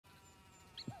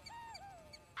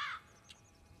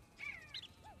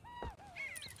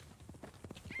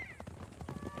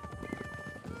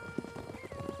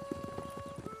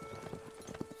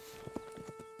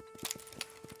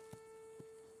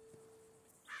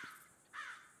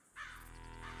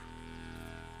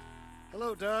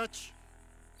Hello, Dutch.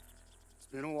 It's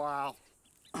been a while.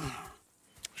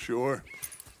 Sure.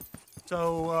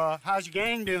 So, how's your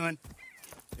gang doing?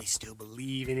 They still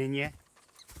believing in you?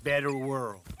 Better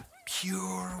world.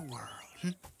 Pure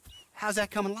world. How's that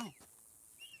coming along?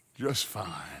 Just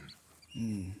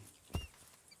fine.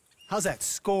 How's that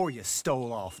score you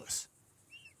stole off us?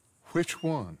 Which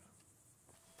one?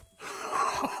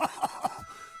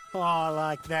 Oh, I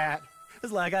like that.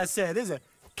 It's like I said, this is a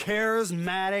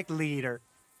charismatic leader.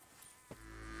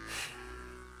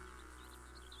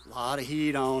 A lot of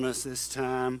heat on us this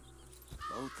time.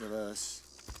 Both of us.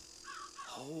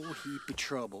 Whole heap of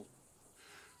trouble.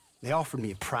 They offered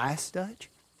me a price, Dutch,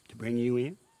 to bring you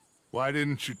in. Why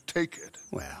didn't you take it?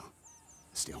 Well,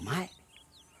 still might.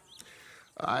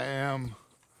 I am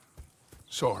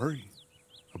sorry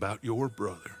about your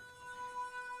brother.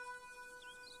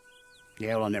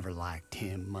 Yeah, well, I never liked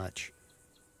him much.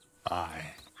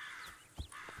 I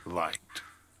liked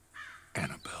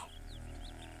Annabelle.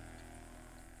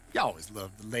 You always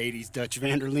loved the ladies, Dutch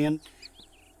Vanderlyn.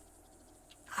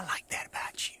 I like that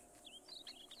about you.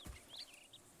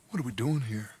 What are we doing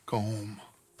here? Go home.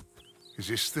 Is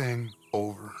this thing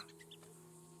over?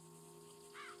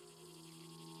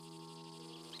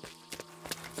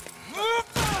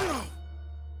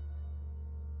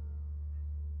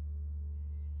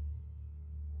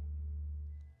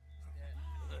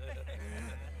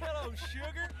 Hello,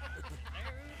 sugar.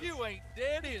 You ain't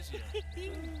dead, is you?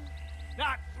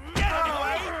 Not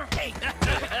anyway. Hey.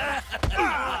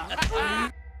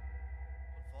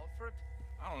 Fall for it?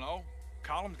 I don't know.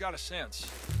 Colum's got a sense.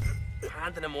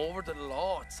 Handing him over to the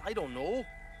law. I don't know.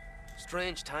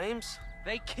 Strange times.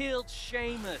 They killed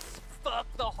Seamus. Fuck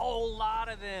the whole lot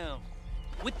of them.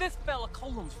 With this fella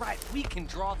Colum's right, we can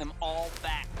draw them all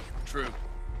back. True.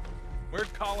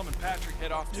 Where'd Colum and Patrick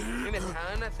head off to? In a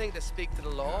town, I think, to speak to the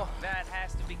law. That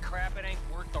has to be crap. It ain't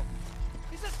worth the...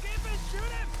 He's escaping! Shoot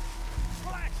him!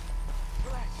 Relax.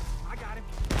 Relax. I got him.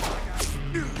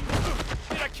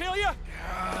 Did I kill you?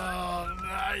 Oh,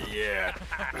 not yet.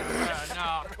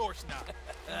 No, of course not.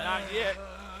 Not yet.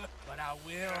 But I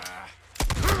will.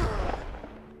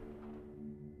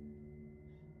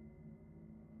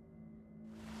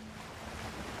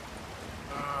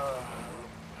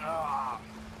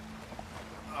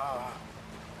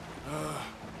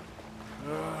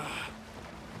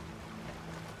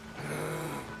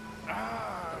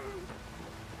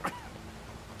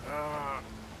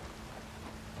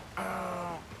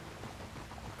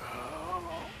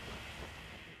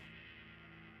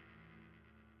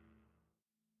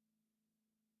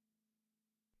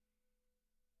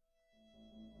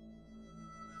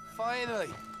 Finally.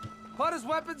 Put his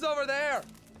weapons over there.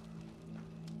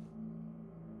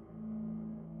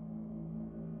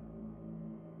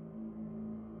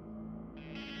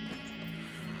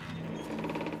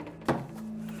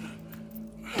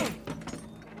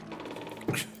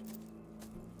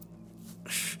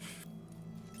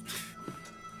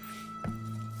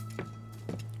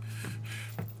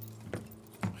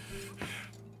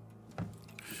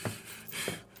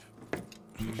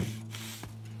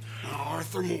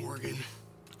 Arthur Morgan.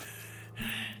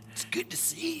 It's good to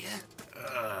see you.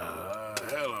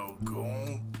 Hello,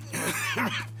 Cole.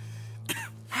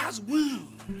 How's the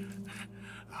wound?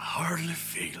 I hardly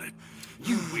feel it.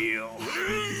 You will.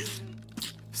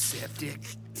 Septic.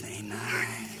 Ain't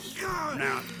nice.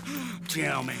 Now,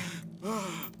 tell me.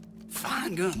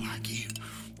 Fine gun like you.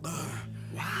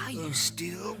 Why you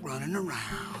still running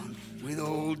around with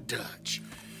old Dutch?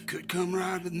 Could come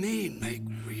ride with me and make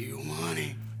real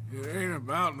money. It ain't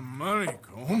about the money,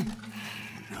 Cole.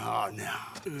 No.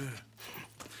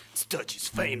 It's Dutch's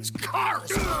famous cars.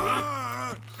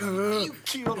 You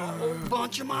killed a whole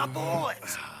bunch of my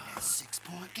boys. That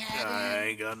 6-point gag. I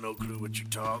ain't got no clue what you're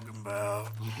talking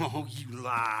about. Oh, you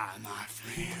lie, my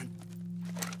friend.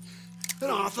 And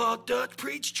I thought Dutch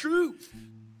preached truth.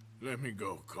 Let me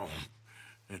go, Cole,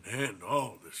 and end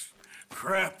all this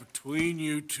crap between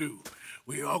you two.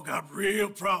 We all got real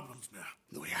problems now.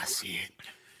 The way I see it,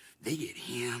 they get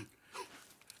him.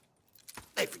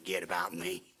 They forget about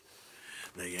me.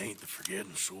 They ain't the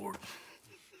forgetting sort.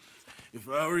 If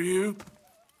I were you,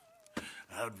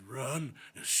 I'd run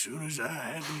as soon as I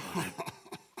had the money.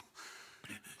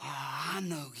 Oh, I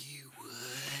know you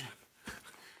would.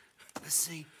 Let's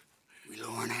see, we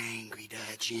lure an angry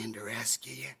Dutch in to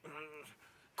rescue you.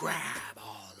 Grab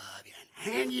all of you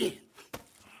and hand you in.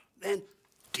 Then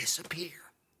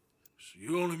disappear. So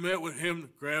you only met with him to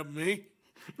grab me?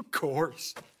 Of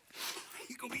course.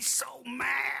 He's gonna be so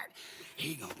mad.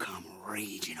 He gonna come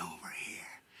raging over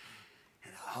here.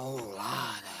 And a whole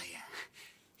lot of you.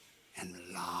 And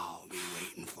the law will be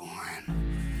waiting for him.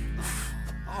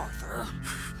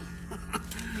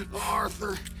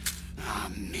 Arthur, I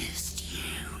missed you.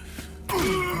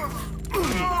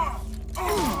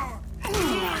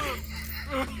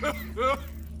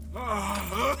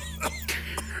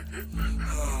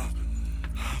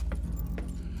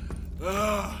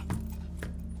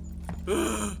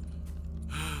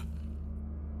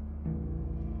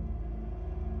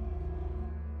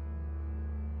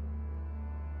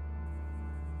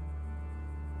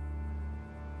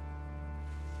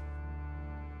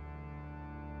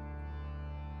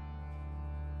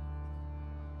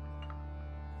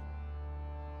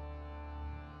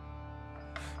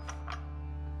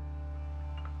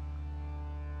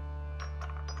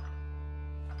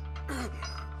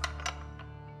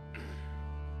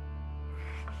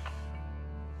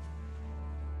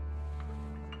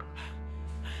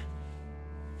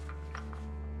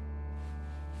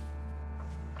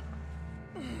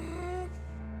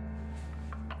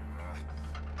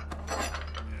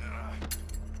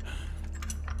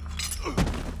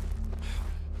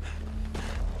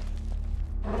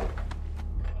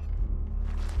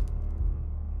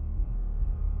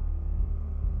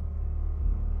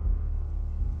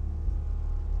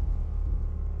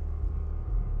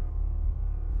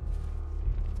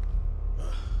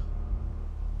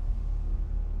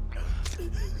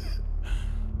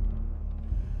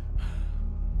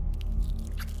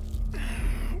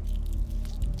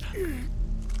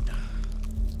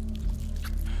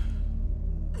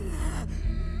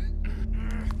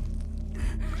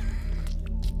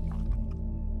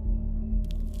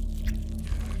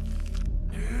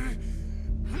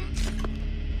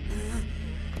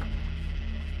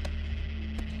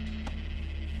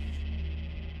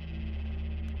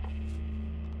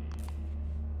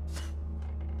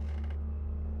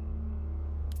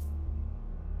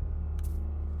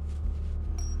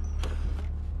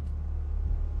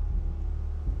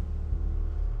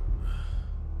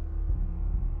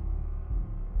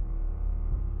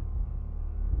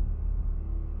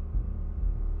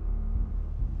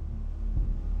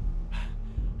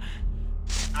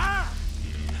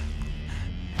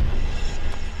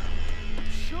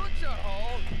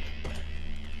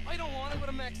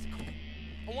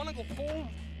 I want to go home.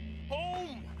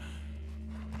 Home!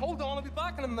 Hold on, I'll be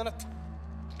back in a minute.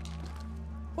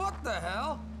 What the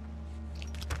hell?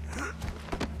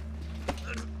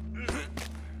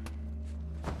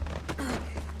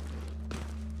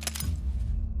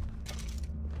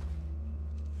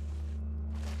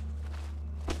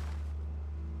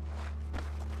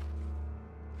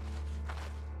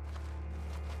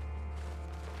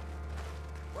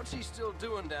 What's he still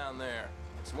doing down there?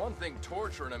 It's one thing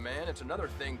torturing a man, it's another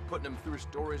thing putting him through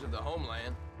stories of the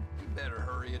homeland. You better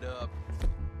hurry it up.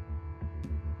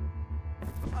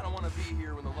 I don't want to be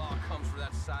here when the law comes for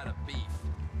that side of beef.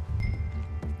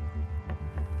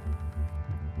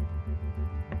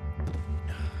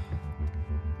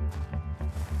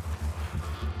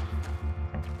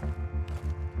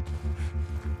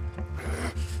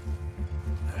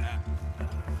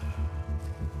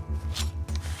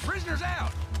 Prisoners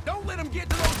out! Don't let them get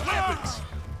to those weapons!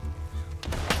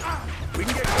 We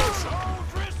can get closer. Oh,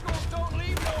 Driscolls don't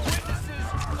leave no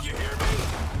witnesses! You hear me?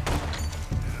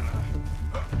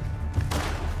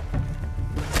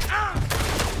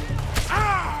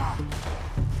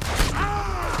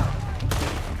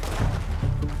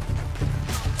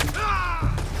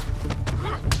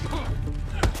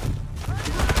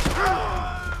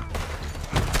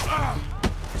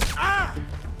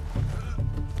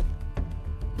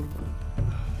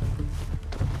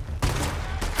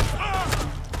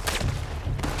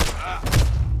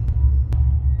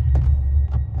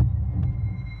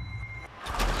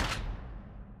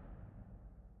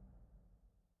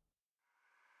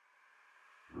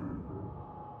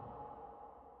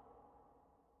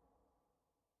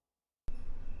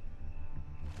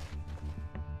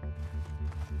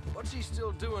 What's he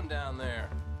still doing down there?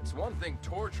 It's one thing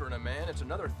torturing a man, it's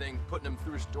another thing putting him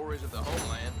through stories of the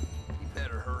homeland. You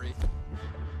better hurry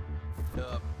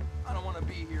up. I don't want to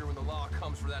be here when the law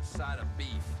comes for that side of beef.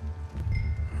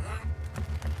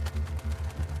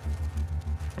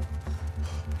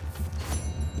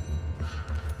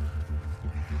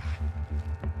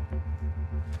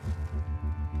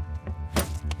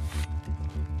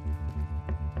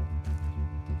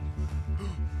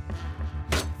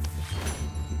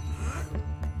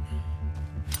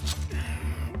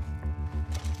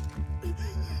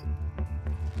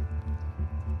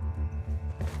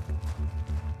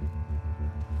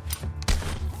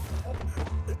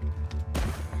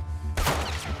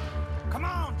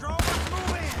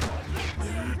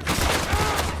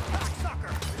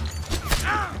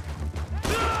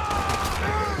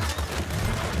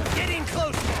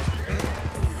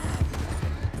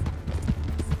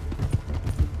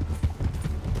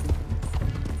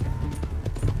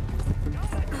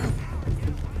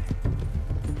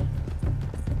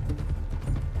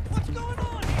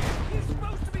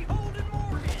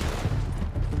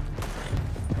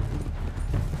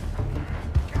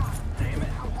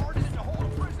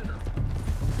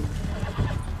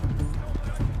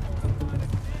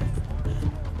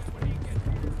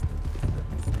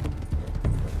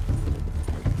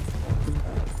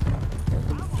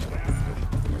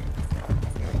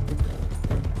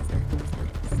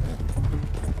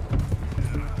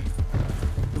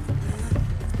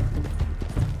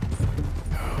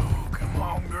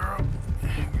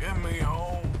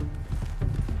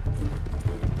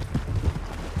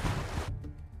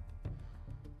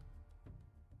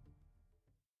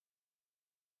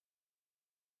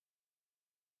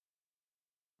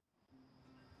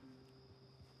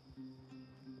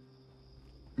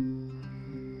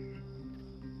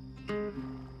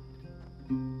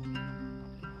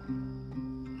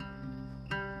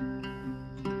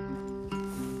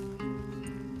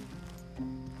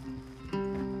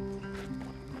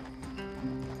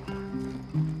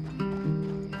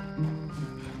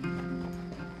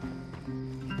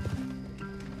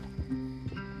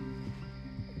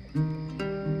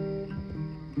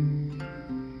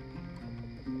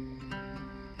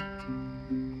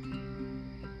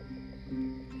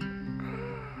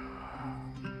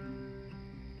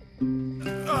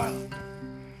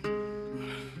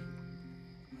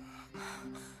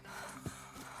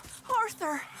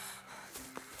 Arthur!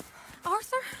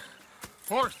 Arthur?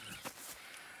 Arthur!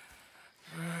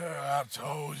 I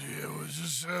told you it was a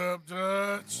setup,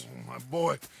 Dutch. Oh, my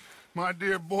boy. My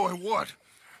dear boy, what?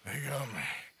 They got me.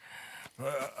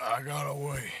 But I got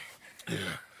away.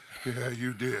 Yeah,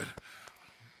 you did.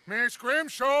 Miss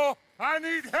Grimshaw, I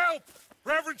need help!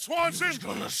 Reverend Swanson! He's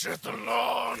gonna set the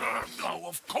law on our... No,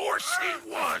 of course he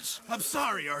was! I'm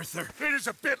sorry, Arthur. It is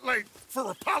a bit late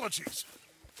for apologies.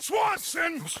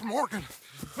 Swanson! Mr. Morgan!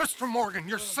 Mr. Morgan,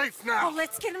 you're safe now. Oh,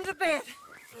 let's get him to bed.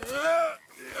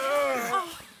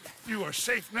 You are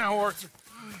safe now, Arthur.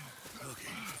 Okay.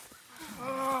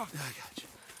 I got you.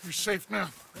 You're safe now.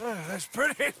 That's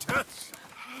pretty, Dutch.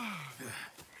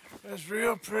 That's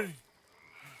real pretty.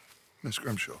 Miss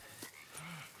Grimshaw,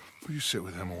 will you sit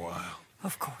with him a while?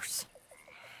 Of course.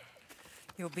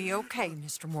 You'll be okay,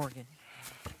 Mr. Morgan.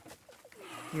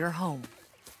 You're home.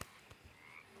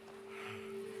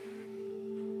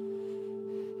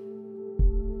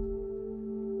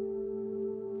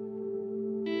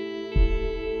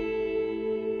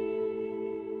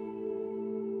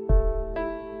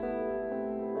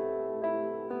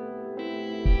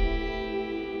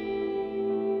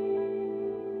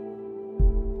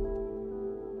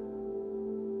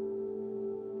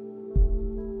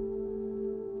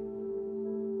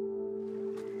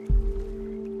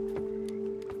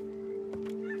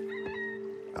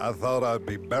 I thought I'd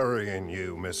be burying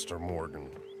you, Mr. Morgan.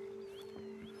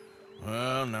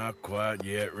 Well, not quite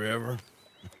yet, Reverend.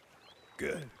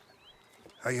 Good.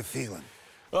 How you feeling?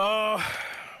 Oh,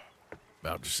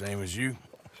 about the same as you.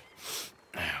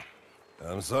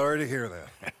 I'm sorry to hear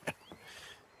that.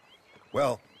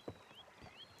 Well,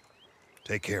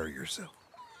 take care of yourself.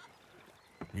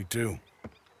 You too.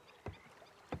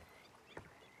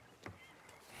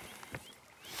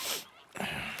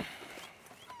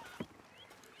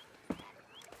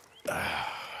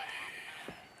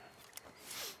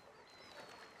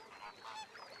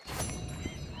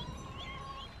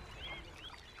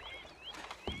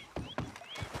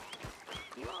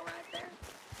 You all right there?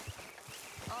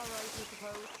 All right, I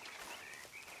suppose.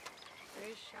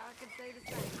 Wish I could say the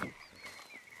same.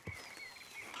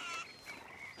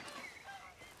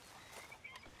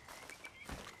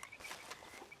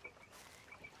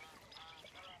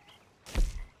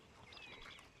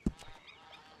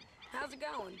 How's it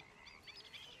going?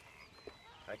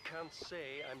 I can't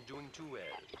say I'm doing too well.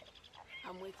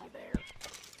 I'm with you there.